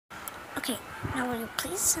Okay, now will you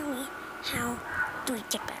please tell me how do we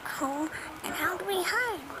get back home and how do we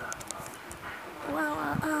hide? Well,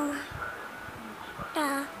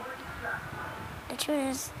 the truth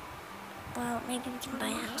is, well, maybe we can buy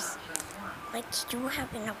a house. Like, do you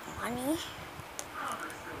have enough money?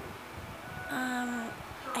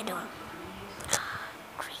 I don't.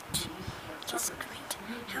 Great. Just great.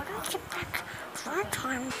 How do we get back to our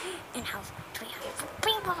time and have 300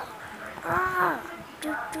 people?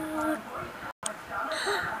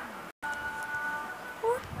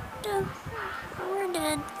 What the? We're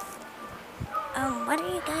dead. What do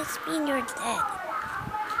you guys mean you're dead?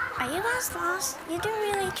 Are you guys lost? You didn't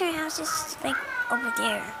realize your house is, like, over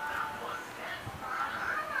there.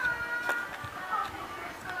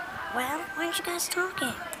 Well, why aren't you guys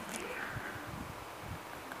talking?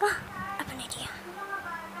 Oh, I have an idea.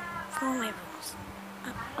 Follow my rules.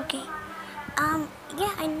 Okay.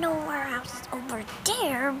 Yeah, I know our house is over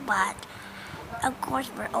there, but of course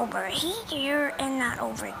we're over here and not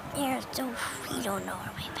over there, so we don't know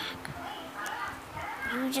our way back.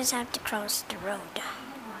 You just have to cross the road.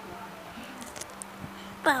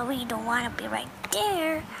 But we don't want to be right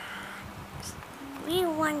there. We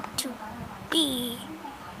want to be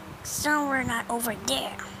somewhere not over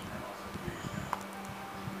there.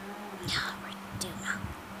 Yeah, we're due now.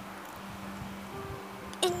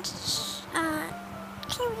 And,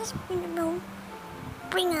 can you just,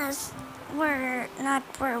 bring us where, not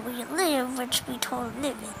where we live, which we totally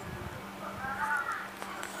live in?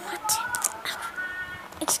 What?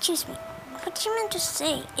 Excuse me. What you meant to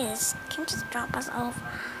say is, can you just drop us off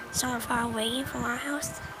somewhere far away from our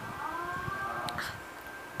house?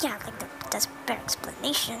 Yeah, like that's a better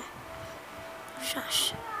explanation.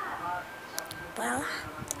 Shush. Well,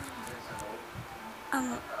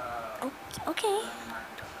 okay.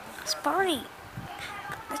 Let's party.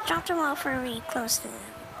 Let's drop them off really close to them.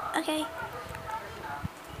 Okay.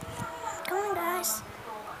 Come on, guys.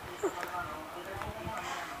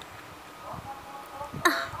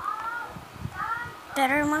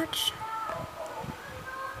 Better much?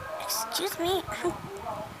 Excuse me.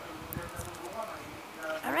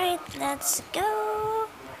 Alright, let's go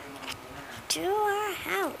to our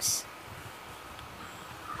house.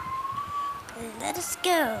 Let us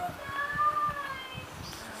go.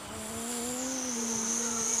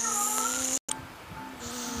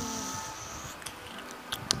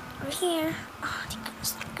 We're here. Oh, thank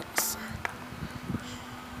goodness, thank goodness.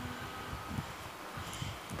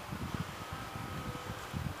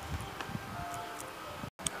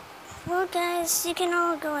 Well, guys, you can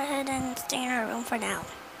all go ahead and stay in our room for now.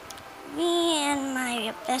 Me and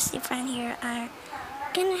my bestie friend here are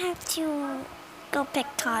gonna have to go pick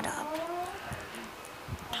Todd up.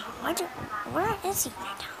 Where is he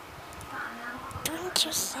right now? Don't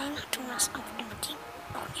you say not to mess up everything.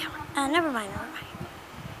 Oh, yeah. Never mind.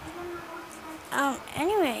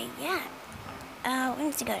 Anyway, yeah. We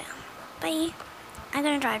need to go down. Bye. I'm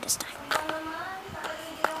gonna drive this time.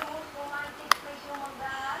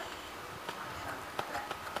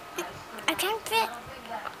 I can't fit.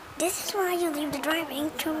 This is why you leave the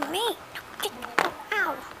driving to me.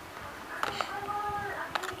 Ow.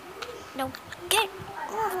 No, get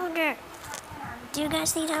over there. Do you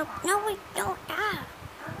guys need help? No, we don't.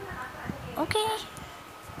 Okay.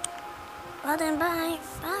 Well then, bye.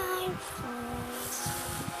 Bye.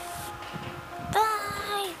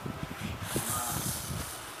 Bye.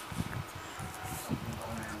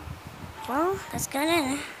 Well, let's get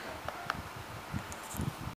in.